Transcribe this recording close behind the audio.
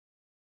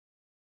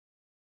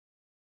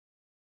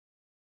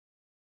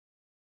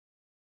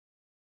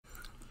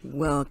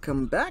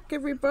Welcome back,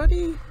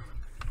 everybody.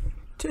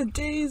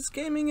 Today's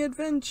gaming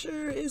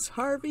adventure is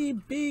Harvey,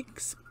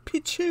 Beaks,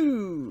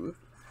 Choo.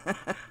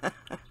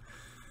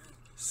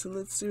 So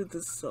let's see what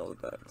this is all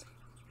about.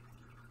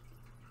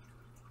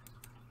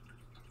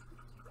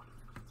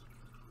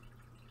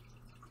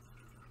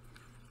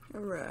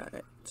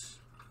 Alright.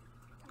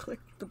 Click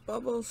the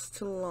bubbles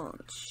to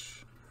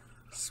launch.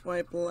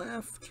 Swipe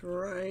left,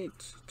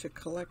 right to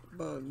collect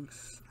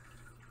bugs.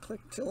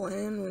 Click to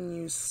land when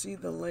you see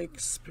the lake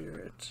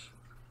spirit.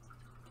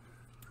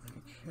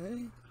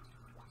 Okay.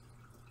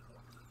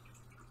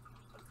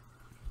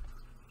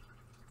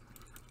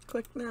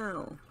 Click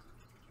now.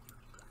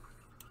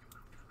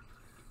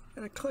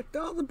 And I clicked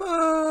all the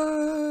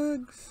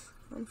bugs.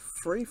 I'm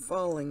free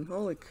falling.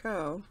 Holy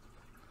cow.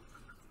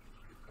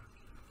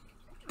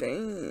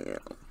 Damn.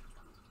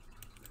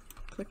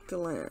 Click to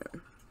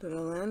land. Did I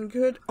land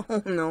good?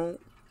 Oh no.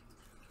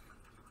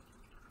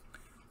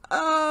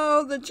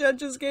 Oh, the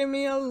judges gave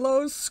me a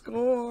low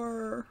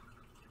score.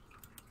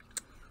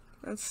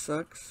 That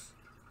sucks.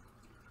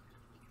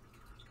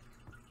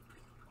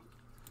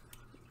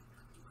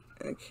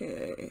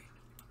 Okay.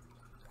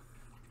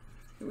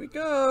 Here we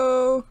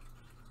go.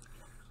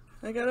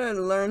 I gotta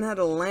learn how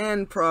to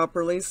land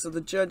properly so the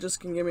judges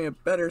can give me a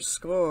better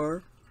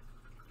score.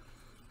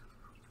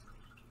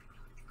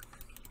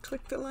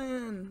 Click to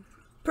land.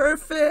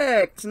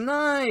 Perfect!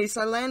 Nice!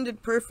 I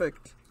landed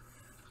perfect.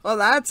 Oh,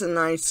 that's a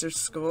nicer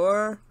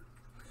score.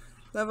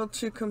 Level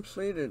 2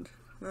 completed.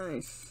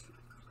 Nice.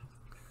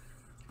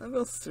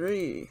 Level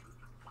 3.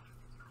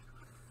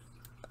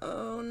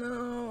 Oh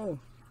no.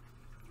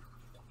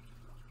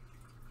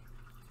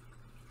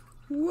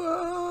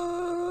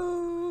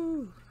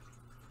 Whoa!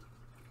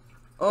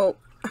 Oh.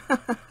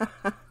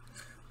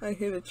 I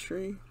hit a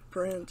tree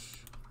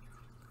branch.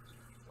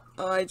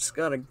 Oh, I just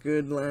got a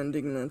good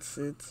landing, that's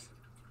it.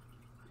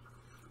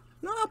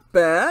 Not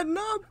bad,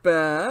 not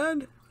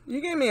bad. You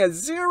gave me a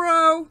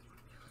 0.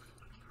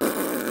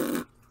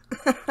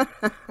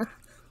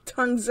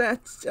 Tongues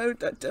out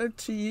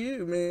to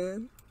you,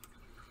 man.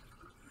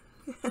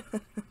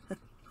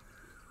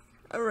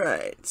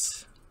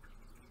 Alright.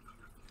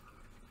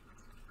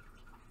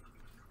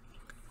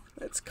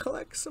 Let's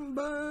collect some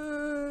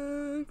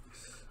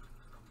bugs.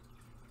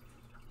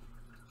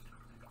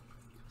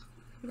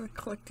 I'm not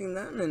collecting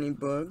that many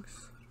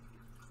bugs.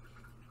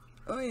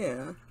 Oh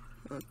yeah,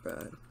 not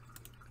bad.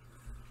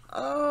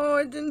 Oh,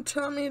 it didn't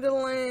tell me to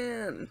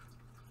land.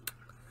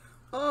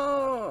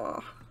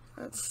 Oh,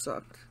 that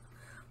sucked.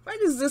 Why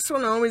does this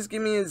one always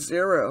give me a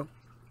 0?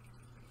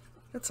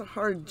 That's a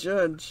hard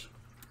judge.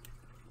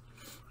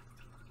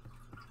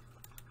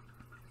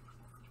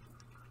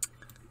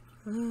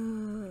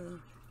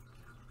 Alright.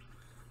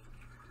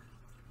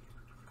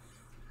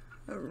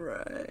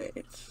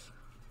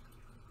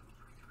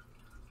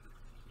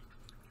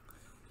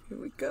 Here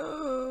we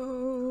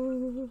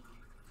go.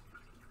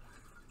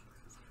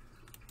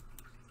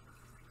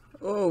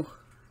 Oh,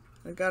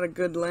 I got a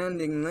good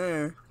landing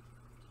there.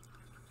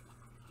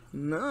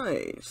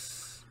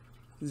 Nice.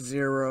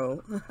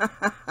 0.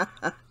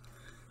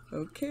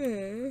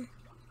 Okay.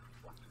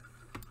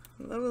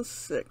 Level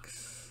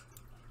 6.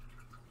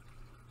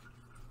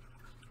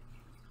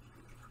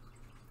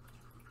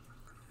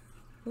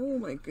 Oh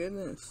my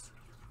goodness.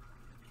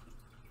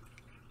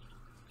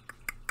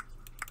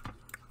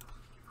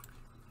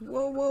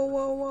 Whoa, whoa,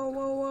 whoa, whoa,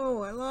 whoa,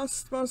 whoa. I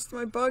lost most of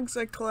my bugs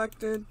I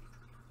collected.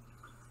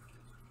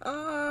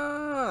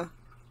 Ah!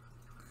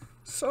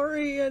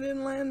 Sorry, I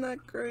didn't land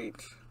that great.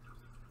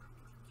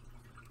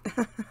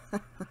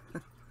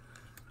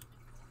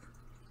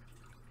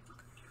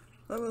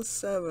 Level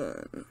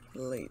 7.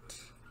 Late.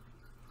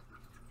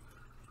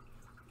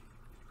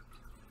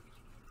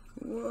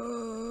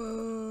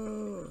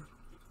 Whoa!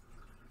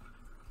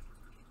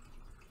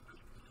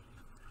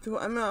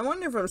 I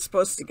wonder if I'm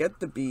supposed to get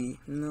the B.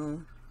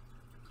 No.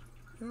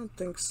 I don't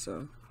think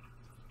so.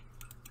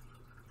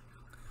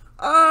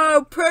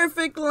 Oh,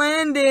 perfect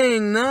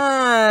landing!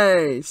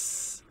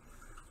 Nice!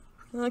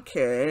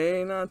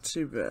 Okay, not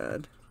too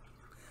bad.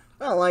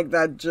 I don't like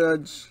that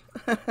judge.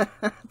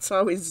 It's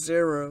always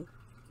 0.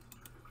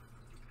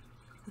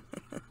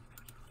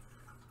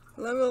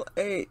 Level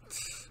 8.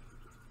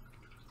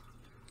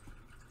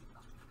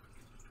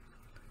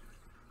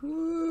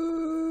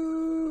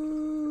 Woo!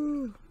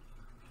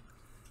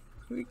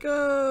 Here we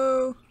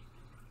go!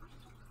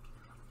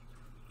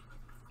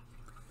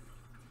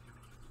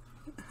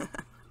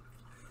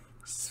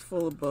 It's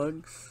full of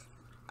bugs.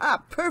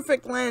 Ah,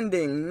 perfect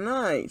landing!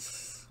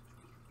 Nice!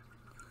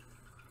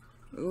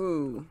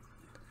 Ooh.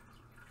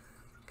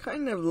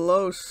 Kind of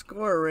low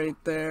score right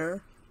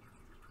there.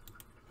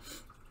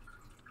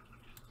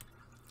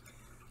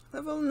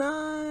 Level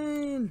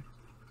 9!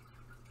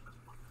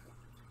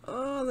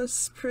 Oh, this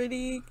is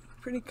pretty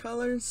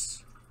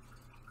colors.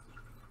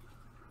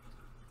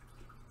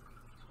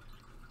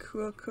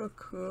 Cool, cool,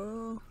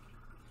 cool.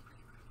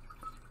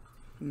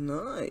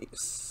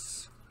 Nice.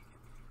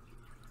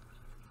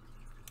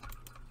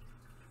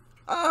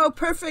 Oh,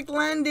 perfect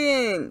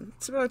landing!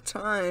 It's about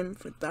time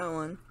for that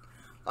one.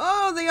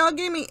 Oh, they all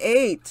gave me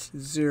 8.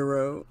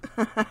 0.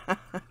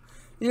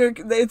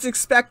 It's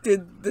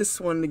expected this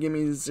one to give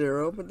me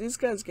 0, but these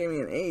guys gave me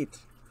an 8.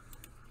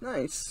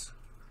 Nice.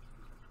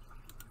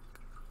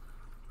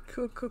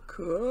 Cool, cool,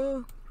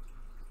 cool.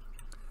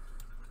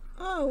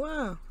 Oh,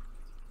 wow.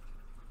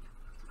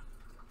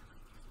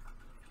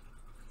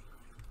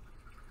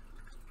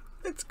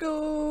 Let's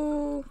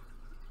go.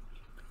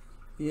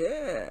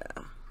 Yeah.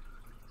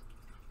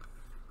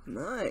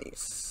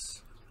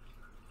 Nice.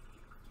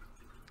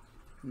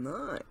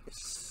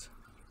 Nice.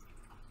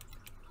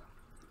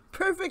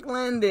 Perfect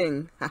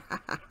landing.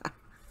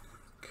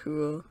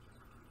 Cool.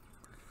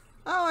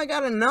 Oh, I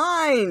got a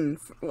 9.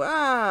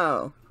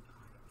 Wow.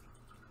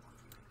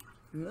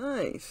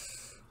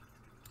 Nice.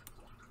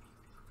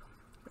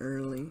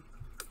 Early.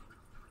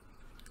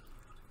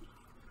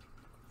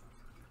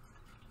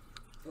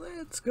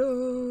 Let's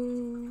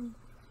go.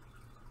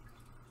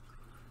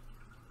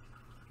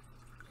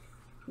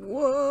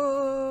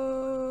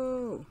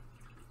 Whoa.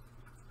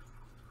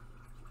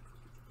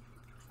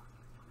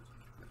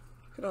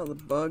 Look at all the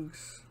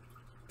bugs.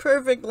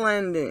 Perfect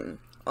landing.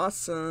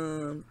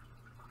 Awesome.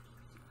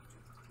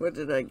 What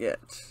did I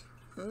get?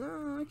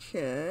 Oh,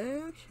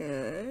 okay,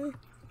 okay.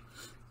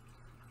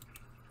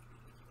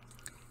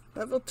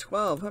 Level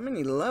 12. How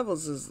many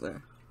levels is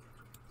there?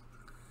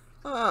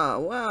 Ah,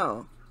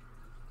 wow.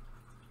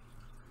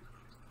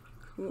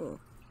 Cool.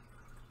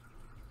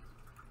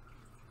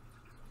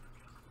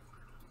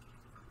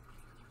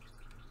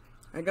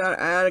 I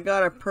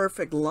got a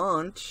perfect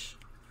launch,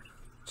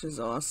 which is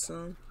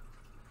awesome.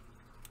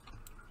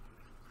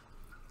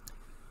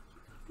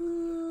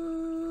 Ooh.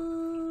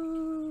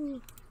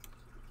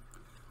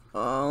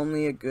 Oh,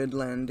 only a good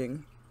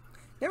landing.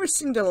 Never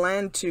seemed to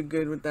land too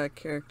good with that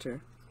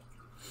character.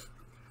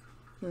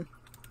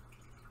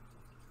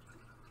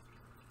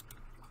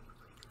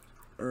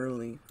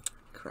 Early.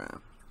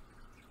 Crap.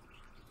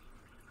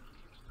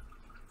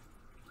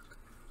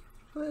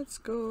 Let's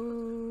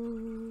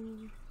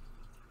go.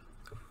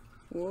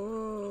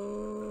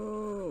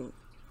 Whoa.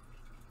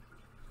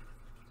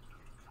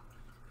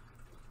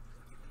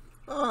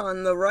 Oh,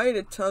 on the right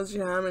it tells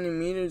you how many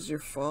meters you're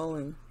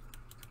falling.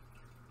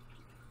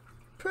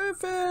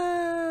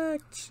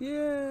 Perfect!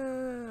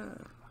 Yeah!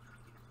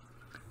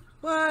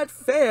 What?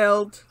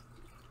 Failed?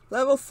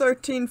 Level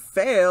 13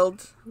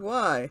 failed?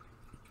 Why?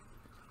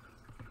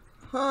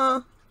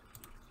 Huh?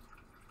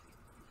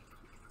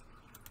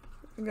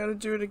 I gotta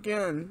do it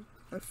again.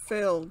 I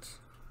failed.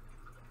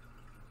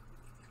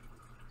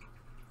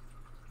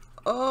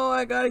 Oh,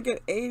 I gotta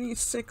get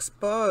 86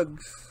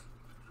 bugs.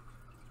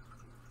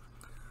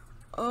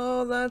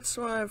 Oh, that's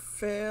why I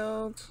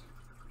failed.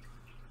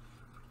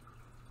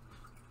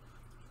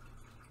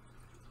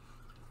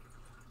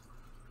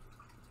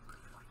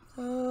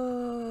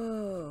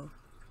 Oh.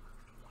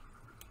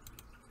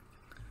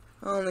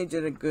 I only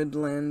did a good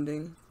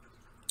landing.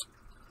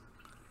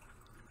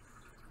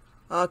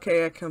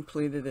 Okay, I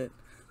completed it.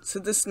 So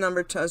this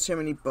number tells you how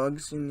many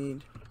bugs you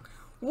need.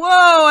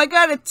 Whoa, I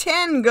got a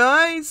 10,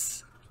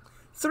 guys!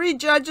 3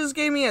 judges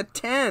gave me a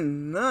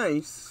 10.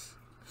 Nice.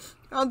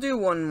 I'll do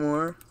one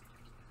more.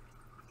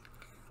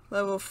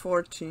 Level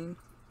 14.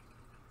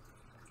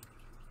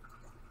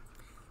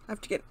 I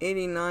have to get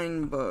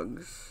 89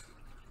 bugs.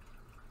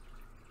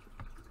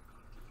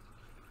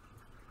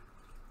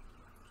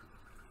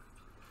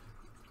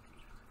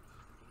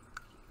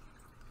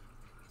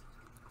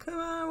 Come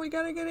on, we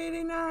gotta get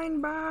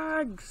 89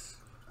 bugs.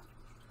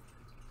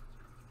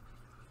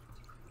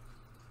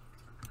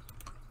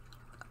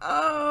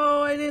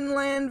 Oh, I didn't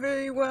land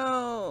very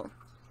well.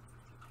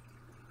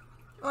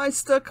 Oh, I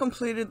still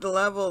completed the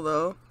level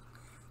though.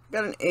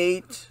 Got an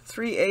 8,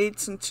 3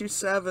 8s and 2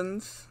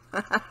 7s.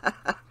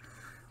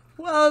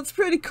 Well, it's a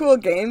pretty cool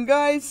game,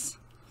 guys.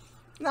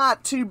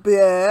 Not too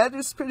bad.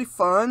 It's pretty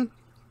fun.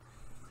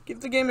 Give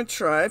the game a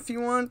try if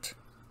you want.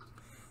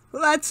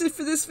 Well, that's it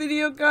for this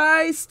video,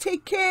 guys.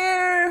 Take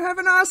care. Have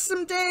an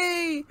awesome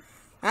day.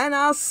 And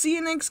I'll see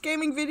you next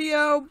gaming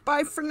video.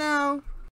 Bye for now.